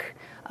mark.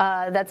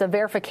 That's a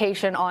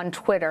verification on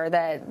Twitter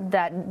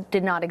that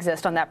did not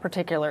exist on that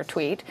particular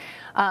tweet.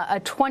 A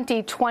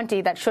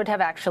 2020 that should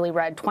have actually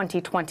read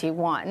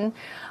 2021,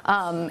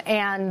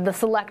 and the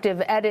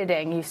selective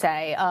editing, you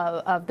say,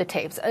 of the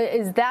tapes.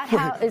 Is that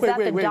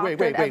the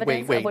doctored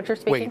evidence of what you're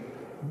speaking?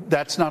 Wait,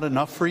 that's not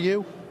enough for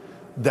you?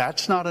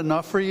 That's not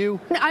enough for you?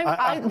 Wait.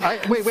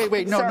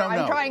 No, sir, no.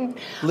 I'm trying.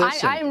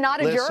 I'm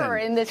not a juror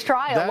in this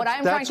trial. What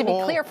I'm trying to be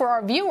clear for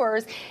our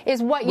viewers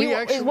is what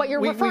you're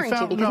referring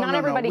to, because not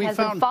everybody has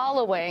been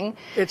following.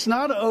 It's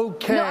not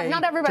okay.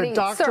 Not everybody. To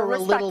doctor sir, a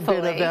little bit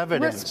of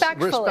evidence.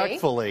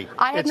 Respectfully,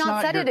 I have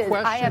not said it is.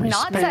 I have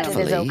not said it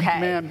is okay.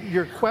 Ma'am,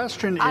 your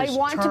question is. I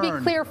want to be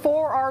clear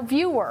for our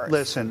viewers.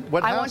 Listen,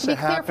 what has to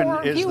happen is I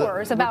want to be clear for our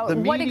viewers about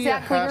what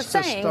exactly you're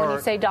saying when you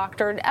say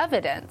doctored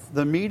evidence.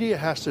 The media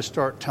has to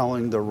start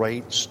telling the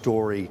right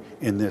story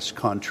in this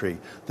country.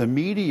 The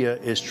media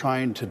is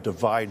trying to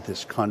divide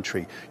this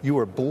country. You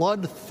are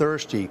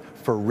bloodthirsty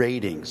for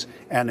ratings,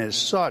 and as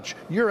such,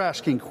 you're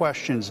asking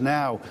questions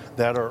now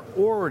that are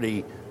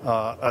already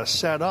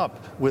set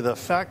up with a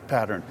fact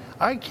pattern.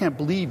 I can't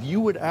believe you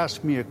would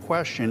ask me a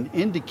question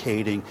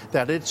indicating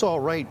that it's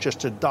all right just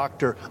to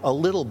doctor a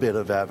little bit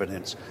of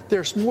evidence.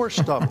 There's more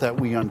stuff that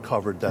we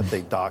uncovered that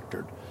they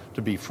doctored,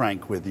 to be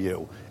frank with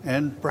you.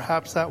 And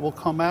perhaps that will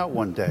come out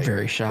one day.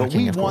 Very shocking, but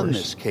we of won course.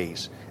 this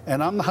case.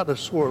 And I'm not a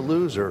sore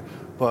loser,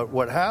 but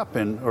what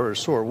happened, or a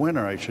sore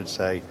winner, I should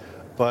say,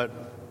 but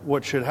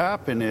what should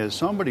happen is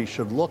somebody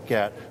should look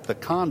at the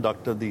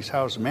conduct of these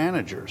House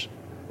managers.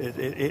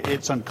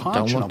 It's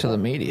unconscionable. Don't look to the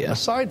media.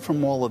 Aside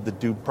from all of the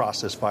due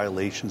process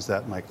violations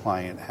that my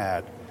client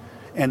had.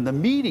 And the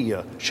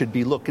media should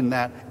be looking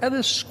at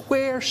a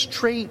square,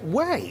 straight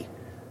way.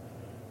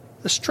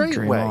 The straight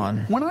way.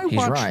 When I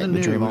watch the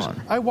news,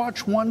 I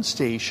watch one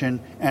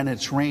station and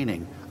it's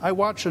raining. I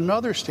watch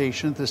another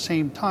station at the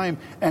same time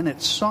and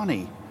it's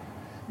sunny.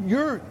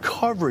 Your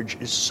coverage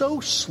is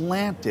so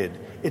slanted,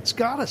 it's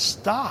got to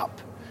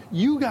stop.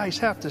 You guys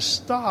have to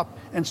stop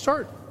and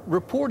start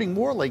reporting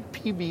more like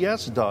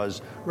PBS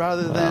does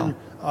rather than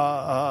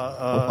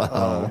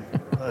a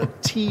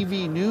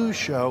TV news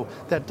show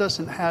that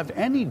doesn't have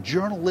any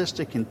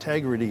journalistic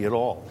integrity at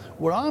all.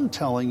 What I'm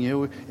telling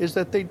you is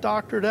that they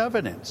doctored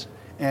evidence.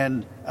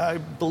 And I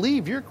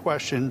believe your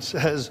question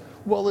says,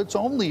 well, it's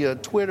only a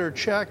Twitter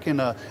check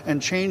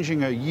and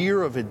changing a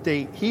year of a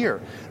date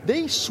here.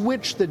 They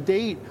switched the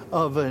date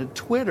of a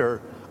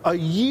Twitter a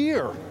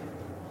year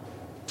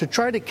to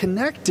try to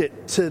connect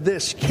it to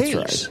this case.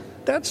 That's right.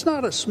 That's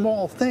not a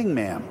small thing,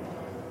 ma'am.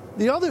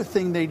 The other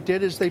thing they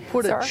did is they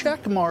put a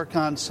check mark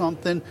on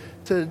something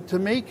to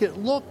make it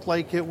look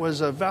like it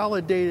was a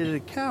validated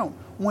account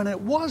when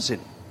it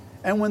wasn't.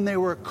 And when they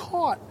were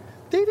caught,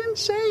 they didn't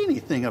say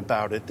anything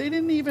about it. They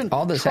didn't even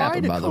try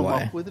to come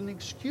up with an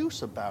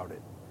excuse about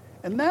it.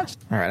 And that's...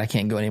 All right, I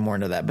can't go any more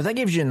into that, but that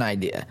gives you an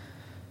idea.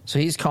 So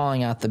he's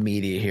calling out the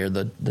media here,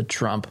 the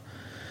Trump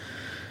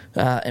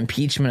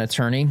impeachment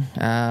attorney.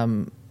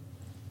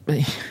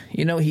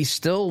 You know, he's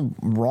still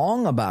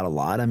wrong about a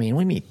lot. I mean,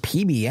 we mean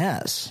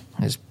PBS.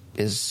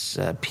 Is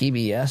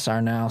PBS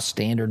our now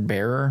standard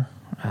bearer?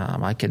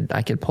 I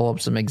could pull up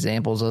some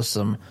examples of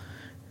some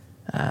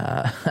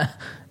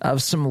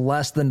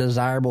less than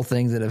desirable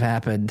things that have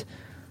happened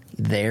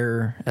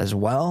there as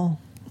well.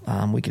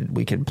 We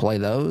could play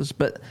those,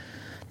 but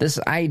this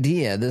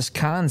idea, this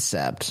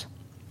concept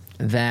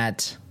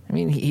that, I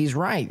mean, he's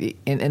right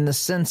in the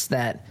sense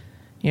that,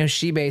 you know,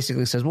 she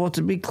basically says, well,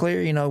 to be clear,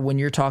 you know, when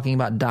you're talking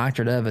about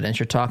doctored evidence,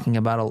 you're talking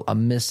about a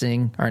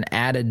missing or an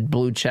added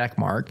blue check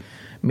mark,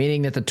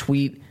 meaning that the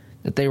tweet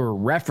that they were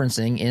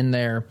referencing in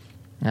their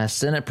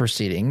Senate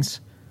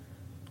proceedings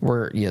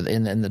were, you know,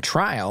 in the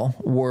trial,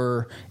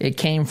 it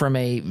came from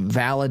a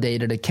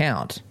validated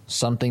account,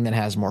 something that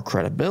has more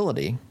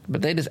credibility,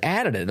 but they just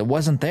added it. It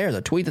wasn't there.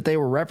 The tweet that they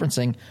were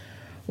referencing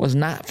was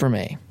not from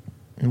a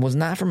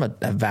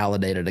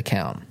validated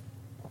account.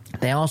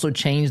 They also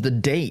changed the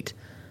date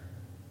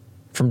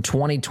from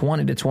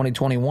 2020 to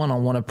 2021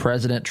 on one of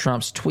President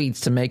Trump's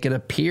tweets to make it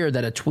appear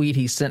that a tweet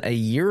he sent a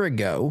year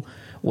ago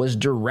was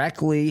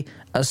directly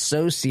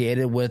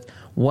associated with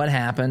what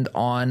happened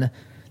on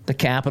the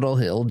Capitol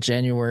Hill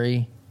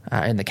January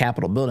in the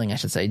Capitol building, I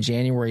should say,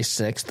 January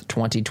 6th,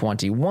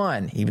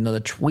 2021, even though the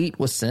tweet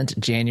was sent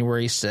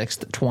January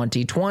 6th,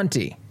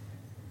 2020.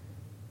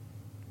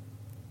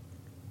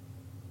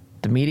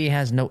 The media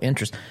has no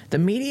interest. The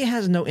media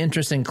has no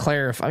interest in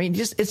clarifying. I mean,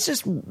 it's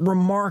just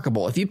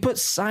remarkable. If you put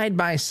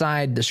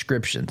side-by-side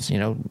descriptions,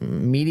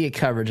 media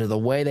coverage of the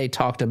way they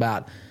talked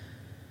about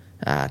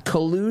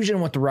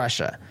collusion with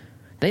Russia,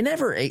 they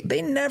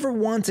never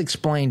once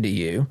explained to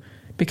you,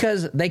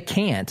 because they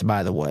can't,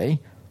 by the way,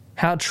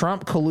 how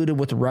Trump colluded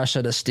with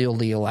Russia to steal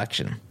the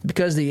election.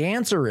 Because the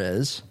answer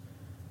is,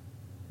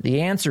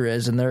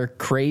 in their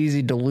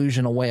crazy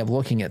delusional way of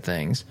looking at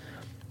things,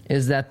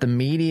 is that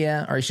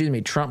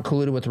Trump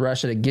colluded with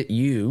Russia to get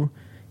you,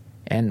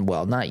 and,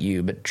 well, not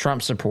you, but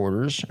Trump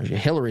supporters, or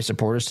Hillary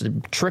supporters, to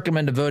trick them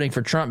into voting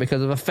for Trump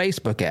because of a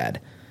Facebook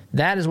ad.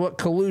 That is what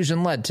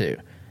collusion led to.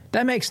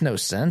 That makes no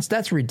sense.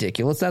 That's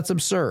ridiculous. That's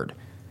absurd.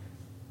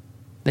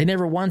 They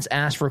never once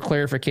asked for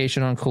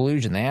clarification on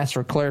collusion. They asked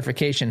for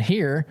clarification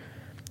here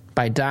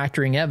by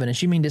doctoring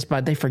evidence. You mean just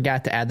by they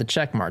forgot to add the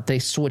check mark. They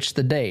switched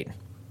the date.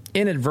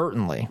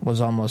 Inadvertently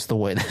was almost the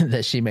way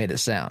that she made it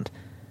sound.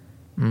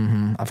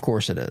 Of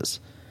course it is.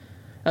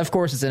 Of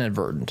course it's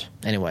inadvertent.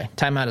 Anyway,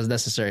 timeout is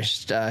necessary.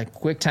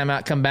 Quick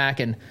timeout, come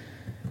back and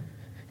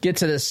get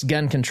to this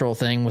gun control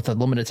thing with the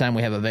limited time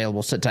we have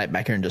available. Sit tight,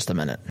 back here in just a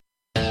minute.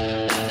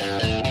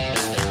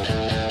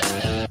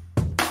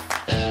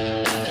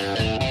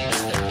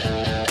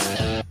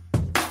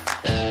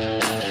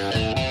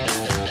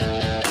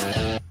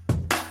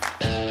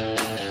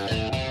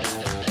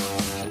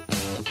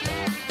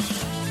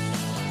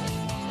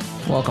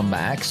 Welcome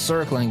back.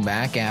 Circling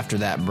back after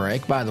that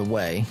break. By the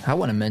way, I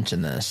want to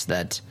mention this,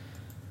 and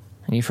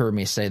you've heard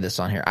me say this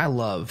on here. I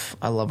love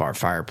our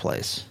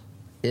fireplace.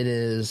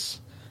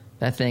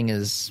 That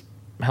thing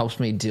helps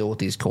me deal with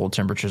these cold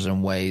temperatures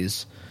in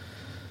ways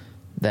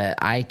that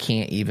I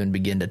can't even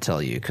begin to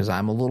tell you, because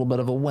I'm a little bit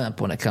of a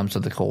wimp when it comes to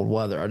the cold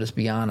weather. I'll just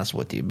be honest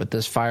with you. But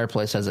this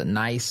fireplace has it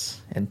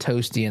nice and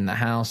toasty in the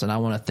house, and I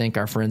want to thank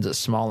our friends at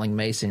Smalling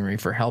Masonry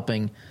for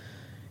helping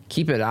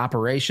keep it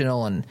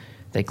operational, and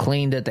they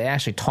cleaned it. They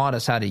actually taught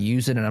us how to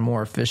use it in a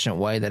more efficient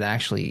way that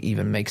actually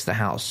even makes the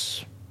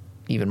house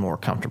even more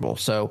comfortable.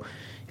 So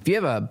if you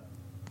have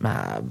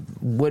a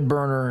wood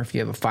burner, if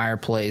you have a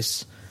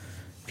fireplace,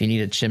 if you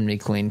need a chimney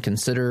clean,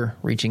 consider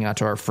reaching out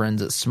to our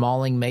friends at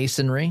Smalling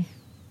Masonry.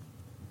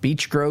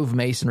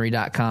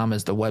 BeechGroveMasonry.com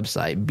is the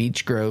website.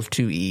 Beechgrove,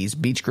 2 E's.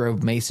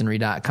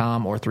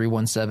 BeechGroveMasonry.com or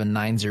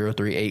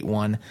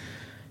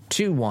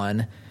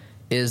 317-903-8121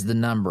 is the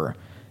number.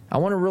 I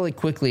want to really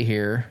quickly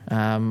here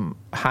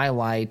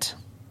highlight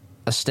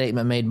a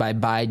statement made by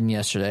Biden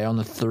yesterday on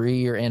the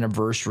 3-year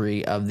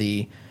anniversary of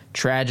the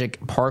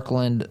tragic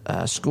Parkland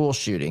school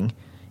shooting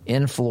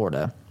in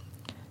Florida.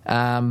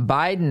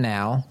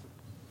 Biden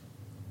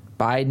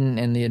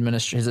and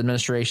his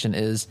administration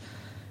is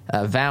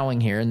vowing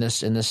here in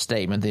this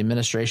statement, the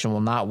administration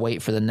will not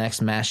wait for the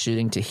next mass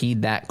shooting to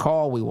heed that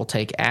call. We will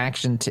take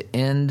action to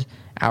end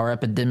our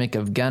epidemic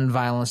of gun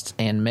violence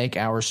and make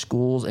our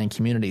schools and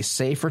communities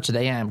safer.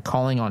 Today I am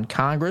calling on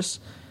Congress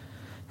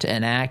to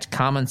enact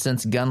common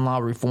sense gun law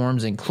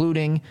reforms,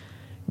 including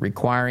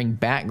requiring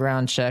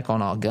background check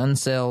on all gun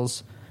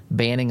sales,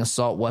 banning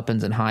assault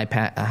weapons and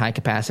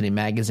high-capacity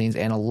magazines,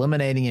 and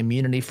eliminating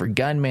immunity for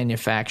gun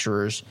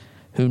manufacturers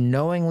who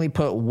knowingly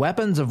put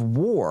weapons of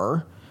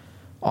war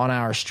on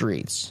our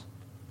streets.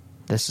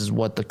 This is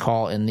what the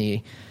call in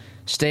the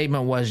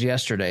statement was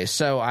yesterday.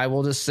 So I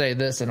will just say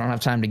this. I don't have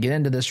time to get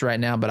into this right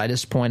now, but I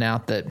just point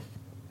out that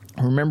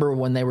remember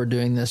when they were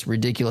doing this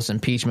ridiculous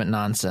impeachment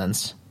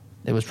nonsense,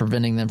 it was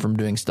preventing them from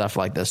doing stuff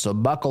like this. So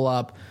buckle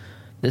up.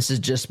 This is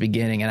just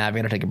beginning, and I've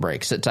got to take a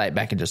break. Sit tight.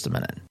 Back in just a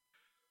minute.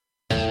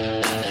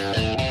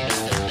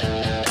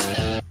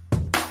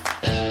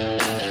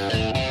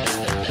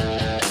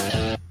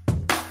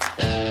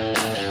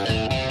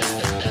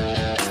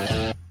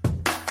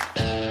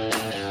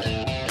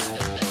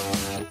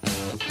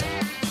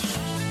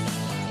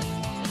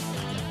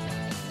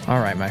 All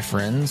right, my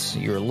friends,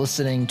 you're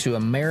listening to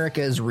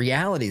America's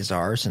Reality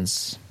Czar,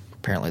 since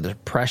apparently there's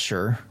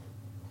pressure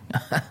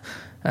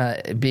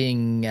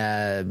being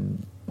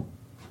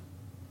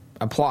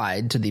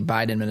applied to the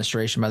Biden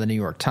administration by the New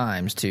York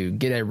Times to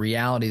get a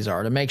reality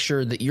czar to make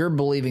sure that you're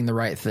believing the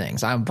right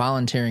things. I'm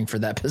volunteering for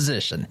that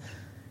position in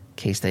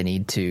case they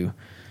need to.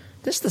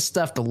 Just the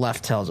stuff the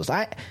left tells us.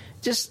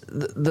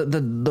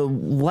 The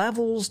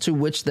levels to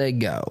which they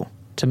go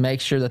to make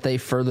sure that they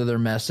further their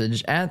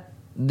message at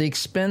the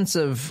expense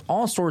of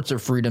all sorts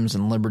of freedoms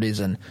and liberties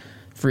and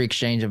free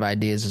exchange of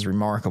ideas is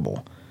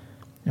remarkable.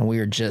 And we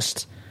are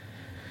just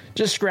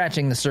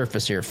scratching the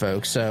surface here,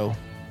 folks. So,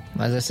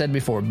 as I said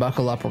before,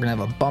 buckle up. We're going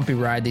to have a bumpy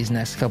ride these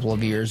next couple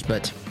of years,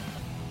 but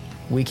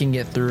we can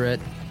get through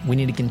it. We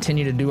need to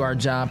continue to do our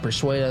job,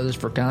 persuade others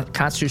for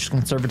constitutional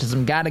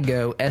conservatism. Got to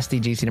go.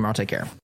 SDGC tomorrow. Take care.